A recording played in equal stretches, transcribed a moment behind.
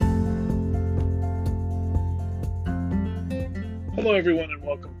Hello, everyone, and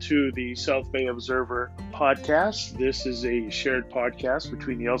welcome to the South Bay Observer podcast. This is a shared podcast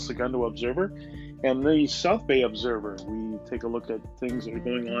between the El Segundo Observer and the South Bay Observer. We take a look at things that are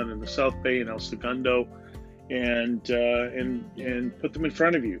going on in the South Bay and El Segundo and put them in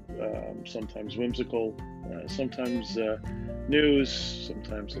front of you. Sometimes whimsical, sometimes news,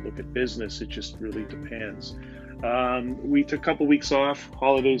 sometimes a look at business. It just really depends. We took a couple weeks off.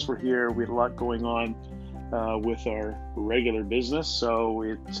 Holidays were here. We had a lot going on with our regular business, so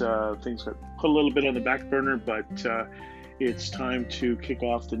things got put a little bit on the back burner, but it's time to kick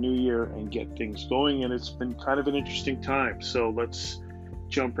off the new year and get things going, and it's been kind of an interesting time. So let's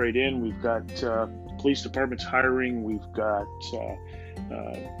jump right in. We've got police departments hiring. We've got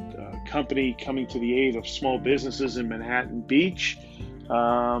a company coming to the aid of small businesses in Manhattan Beach,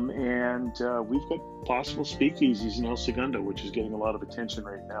 and we've got possible speakeasies in El Segundo, which is getting a lot of attention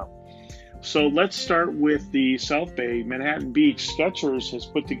right now. So let's start with the South Bay. Manhattan Beach. Skechers has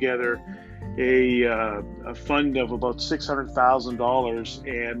put together a fund of about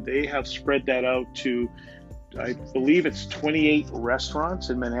 $600,000, and they have spread that out to, I believe it's 28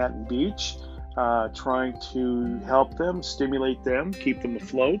 restaurants in Manhattan Beach, trying to help them, stimulate them, keep them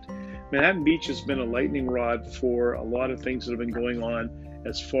afloat. Manhattan Beach has been a lightning rod for a lot of things that have been going on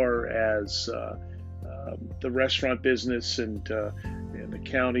as far as the restaurant business and the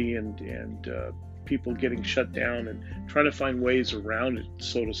county and people getting shut down and trying to find ways around it,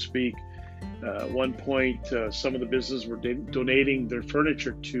 so to speak. At one point, some of the businesses were donating their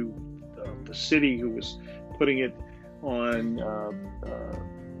furniture to the city, who was putting it on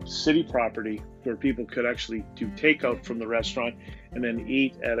city property where people could actually do takeout from the restaurant and then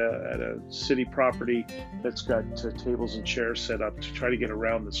eat at a city property that's got tables and chairs set up to try to get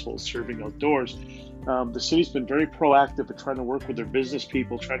around this whole serving outdoors. The city's been very proactive at trying to work with their business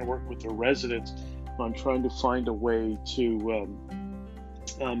people, trying to work with their residents on trying to find a way to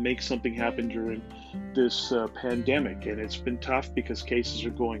make something happen during this pandemic. And it's been tough because cases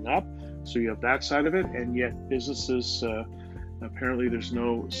are going up. So you have that side of it, and yet businesses, apparently there's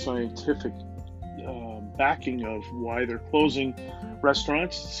no scientific backing of why they're closing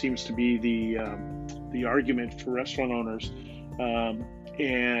restaurants. It seems to be the argument for restaurant owners.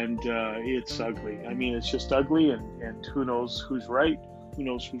 And it's ugly. I mean, it's just ugly, and who knows who's right, who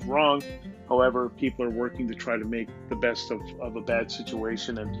knows who's wrong. However, people are working to try to make the best of a bad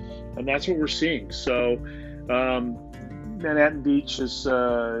situation, and that's what we're seeing. So Manhattan Beach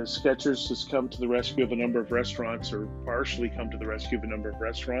Skechers has come to the rescue of a number of restaurants, or partially come to the rescue of a number of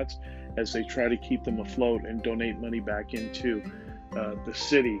restaurants, as they try to keep them afloat and donate money back into the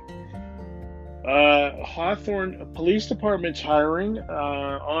city. Hawthorne Police Department's hiring.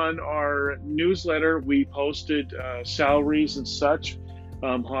 On our newsletter, we posted salaries and such.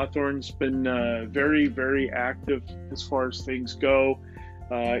 Hawthorne's been very, very active as far as things go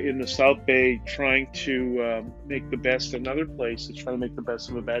in the South Bay, trying to make the best. Another place that's trying to make the best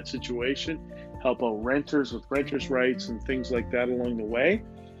of a bad situation, help out renters with renters' rights and things like that along the way.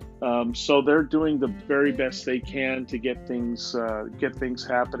 So they're doing the very best they can to get things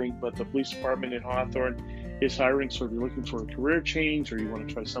happening. But the police department in Hawthorne is hiring. So if you're looking for a career change or you want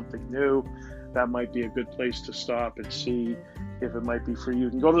to try something new, that might be a good place to stop and see if it might be for you. You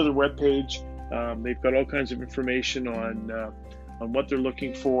can go to the webpage. They've got all kinds of information on what they're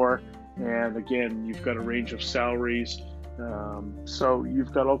looking for. And again, you've got a range of salaries. So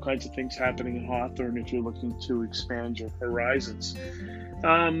you've got all kinds of things happening in Hawthorne if you're looking to expand your horizons.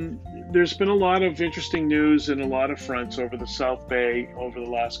 There's been a lot of interesting news in a lot of fronts over the South Bay over the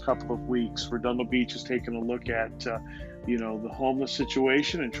last couple of weeks. Redondo Beach has taken a look at, the homeless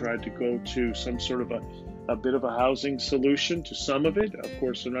situation and tried to go to some sort of a bit of a housing solution to some of it. Of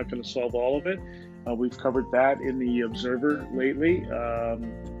course, they're not going to solve all of it. We've covered that in the Observer lately.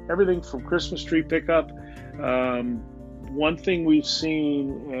 Everything from Christmas tree pickup. One thing we've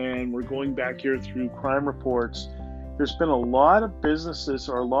seen, and we're going back here through crime reports, there's been a lot of businesses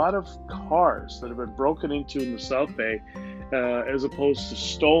or a lot of cars that have been broken into in the South Bay as opposed to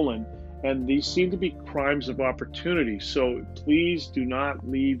stolen. And these seem to be crimes of opportunity. So please do not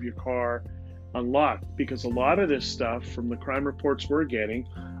leave your car unlocked, because a lot of this stuff from the crime reports we're getting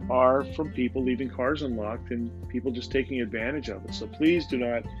are from people leaving cars unlocked and people just taking advantage of it. So please do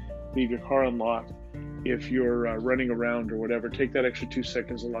not leave your car unlocked. If you're running around or whatever, take that extra 2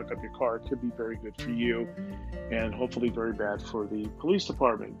 seconds and lock up your car. It could be very good for you and hopefully very bad for the police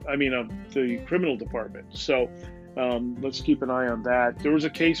department. The criminal department. So let's keep an eye on that. There was a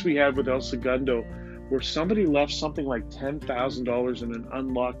case we had with El Segundo where somebody left something like $10,000 in an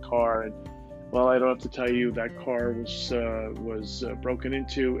unlocked car, and Well, I don't have to tell you that car was broken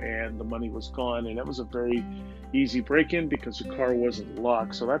into and the money was gone, and it was a very easy break-in because the car wasn't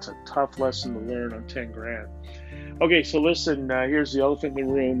locked. So that's a tough lesson to learn on 10 grand. Okay, so listen, here's the elephant in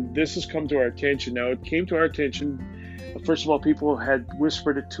the room. This has come to our attention. Now, it came to our attention, first of all, people had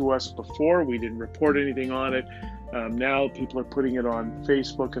whispered it to us before. We didn't report anything on it. Now people are putting it on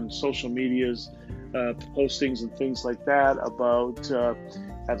Facebook and social medias, postings and things like that about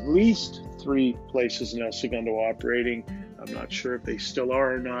at least 3 places in El Segundo operating. I'm not sure if they still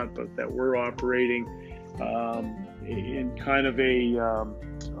are or not, but that we're operating in kind of a,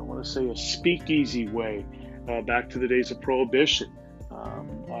 I want to say a speakeasy way, back to the days of Prohibition.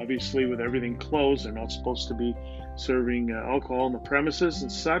 Obviously, with everything closed, they're not supposed to be serving alcohol on the premises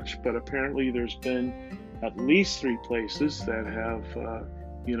and such, but apparently there's been at least 3 places that have,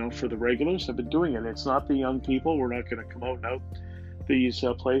 for the regulars have been doing it. It's not the young people. We're not going to come out and out these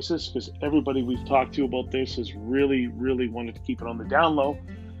places because everybody we've talked to about this has really, really wanted to keep it on the down low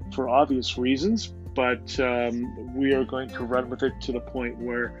for obvious reasons. But we are going to run with it to the point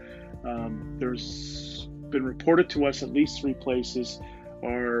where there's been reported to us at least 3 places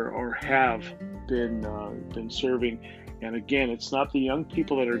or have been serving. And again, it's not the young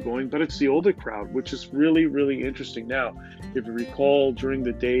people that are going, but it's the older crowd, which is really, really interesting. Now, if you recall, during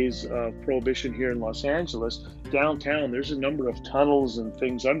the days of Prohibition here in Los Angeles, downtown, there's a number of tunnels and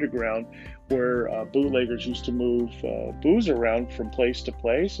things underground where bootleggers used to move booze around from place to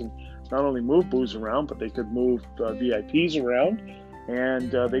place, and not only move booze around, but they could move VIPs around,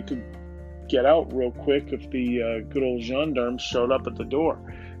 and they could get out real quick if the good old gendarmes showed up at the door.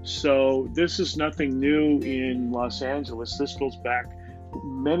 So this is nothing new in Los Angeles. This goes back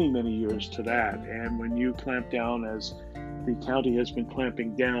many, many years to that. And when you clamp down, as the county has been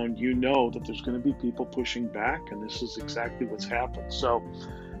clamping down, you know that there's going to be people pushing back, and this is exactly what's happened. So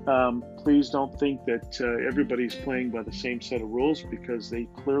please don't think that everybody's playing by the same set of rules, because they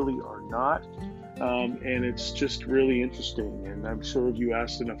clearly are not. And it's just really interesting. And I'm sure if you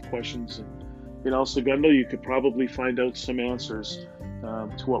asked enough questions in El Segundo, you could probably find out some answers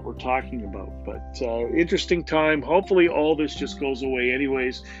to what we're talking about. But interesting time. Hopefully all this just goes away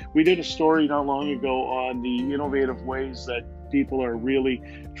anyways. We did a story not long ago on the innovative ways that people are really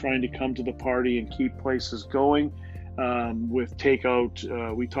trying to come to the party and keep places going with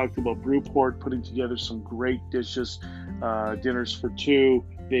takeout. We talked about Brewport putting together some great dishes, dinners for 2.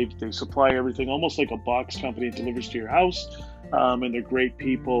 They supply everything almost like a box company. It delivers to your house, and they're great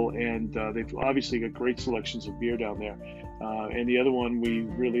people, and they've obviously got great selections of beer down there. And the other one we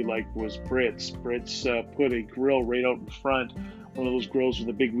really liked was Brits. Brits put a grill right out in front, one of those grills with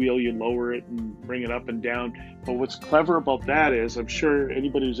a big wheel. You lower it and bring it up and down. But what's clever about that is, I'm sure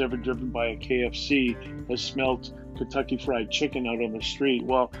anybody who's ever driven by a KFC has smelt Kentucky Fried Chicken out on the street.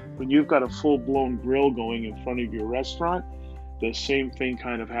 Well, when you've got a full-blown grill going in front of your restaurant, the same thing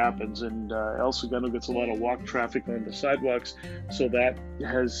kind of happens, and El Segundo gets a lot of walk traffic on the sidewalks, so that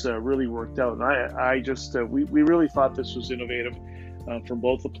has really worked out. And I just we really thought this was innovative from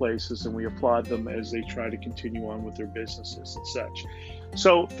both the places, and we applaud them as they try to continue on with their businesses and such.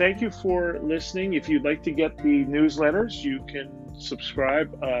 So thank you for listening. If you'd like to get the newsletters, you can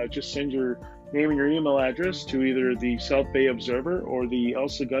subscribe. Just send your name and your email address to either the South Bay Observer or the El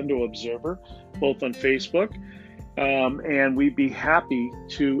Segundo Observer, both on Facebook. And we'd be happy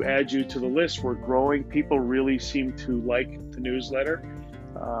to add you to the list. We're growing. People really seem to like the newsletter.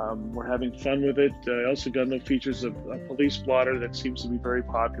 We're having fun with it. El Segundo features a police blotter that seems to be very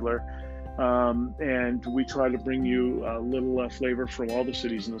popular. And we try to bring you a little flavor from all the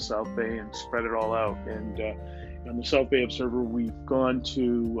cities in the South Bay and spread it all out. And on the South Bay Observer, we've gone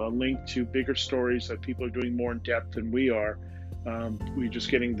to link to bigger stories that people are doing more in depth than we are. We're just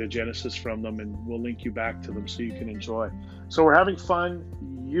getting the genesis from them, and we'll link you back to them so you can enjoy. So we're having fun.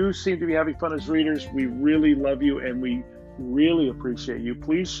 You seem to be having fun as readers. We really love you, and we really appreciate you.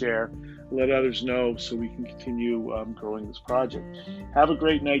 Please share, let others know so we can continue growing this project. Have a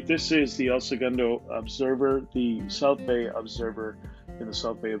great night. This is the El Segundo Observer, the South Bay Observer, in the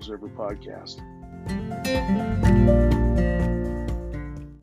South Bay Observer podcast.